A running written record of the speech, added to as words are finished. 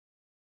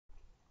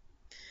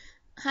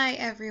Hi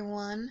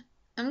everyone.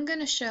 I'm going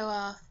to show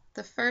off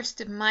the first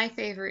of my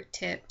favorite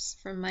tips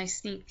from my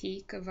sneak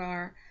peek of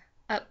our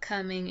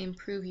upcoming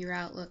Improve Your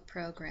Outlook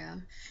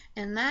program,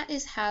 and that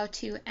is how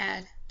to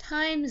add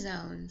time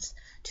zones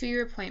to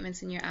your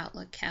appointments in your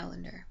Outlook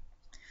calendar.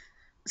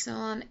 So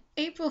on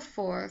April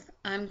 4th,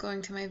 I'm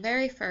going to my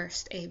very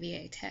first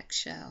ABA Tech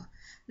show,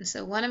 and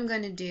so what I'm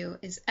going to do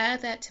is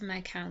add that to my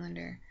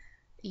calendar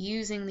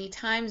using the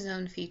time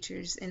zone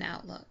features in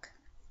Outlook.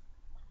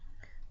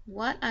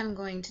 What I'm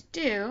going to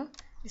do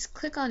is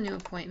click on New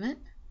Appointment,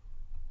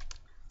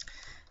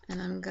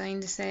 and I'm going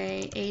to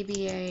say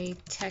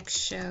ABA Tech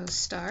Show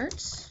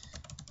starts.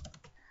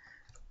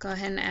 Go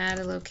ahead and add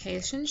a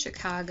location,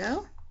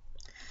 Chicago,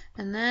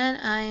 and then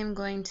I am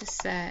going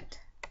to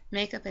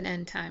make up an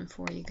end time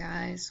for you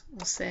guys.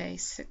 We'll say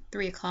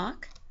 3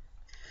 o'clock.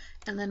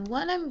 And then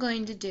what I'm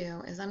going to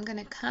do is I'm going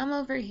to come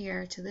over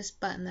here to this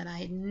button that I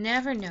had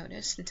never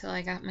noticed until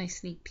I got my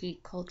sneak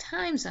peek called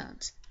Time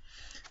Zones.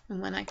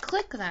 And when I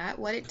click that,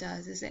 what it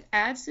does is it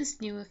adds this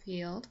new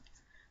field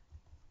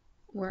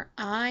where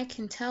I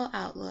can tell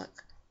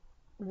Outlook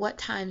what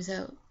time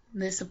zone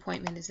this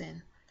appointment is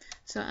in.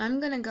 So I'm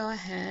going to go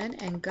ahead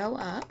and go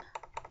up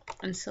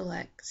and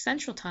select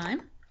Central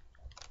Time.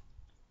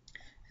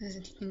 As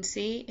you can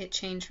see, it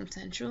changed from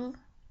Central,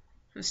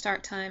 from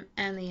start time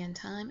and the end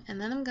time.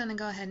 And then I'm going to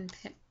go ahead and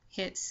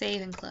hit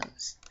Save and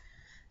Close.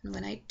 And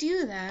when I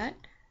do that,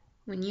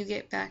 when you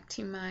get back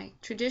to my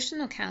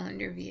traditional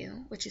calendar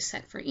view, which is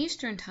set for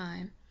Eastern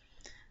Time,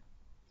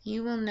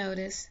 you will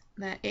notice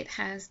that it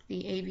has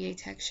the ABA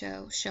Tech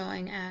Show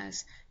showing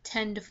as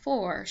 10 to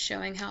 4,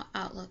 showing how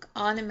Outlook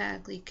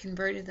automatically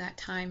converted that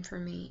time for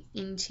me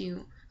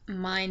into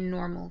my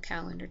normal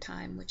calendar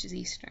time, which is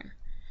Eastern.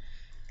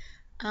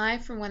 I,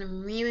 for one,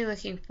 am really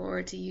looking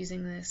forward to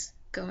using this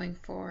going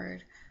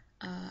forward,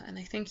 and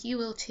I think you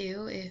will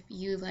too if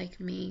you, like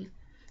me,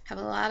 have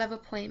a lot of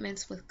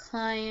appointments with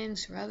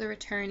clients or other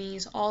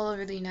attorneys all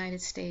over the United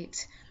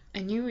States,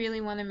 and you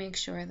really want to make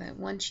sure that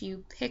once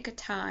you pick a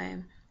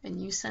time and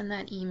you send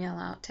that email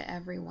out to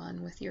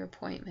everyone with your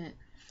appointment,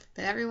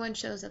 that everyone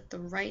shows up the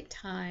right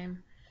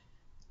time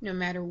no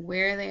matter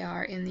where they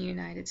are in the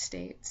United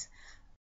States.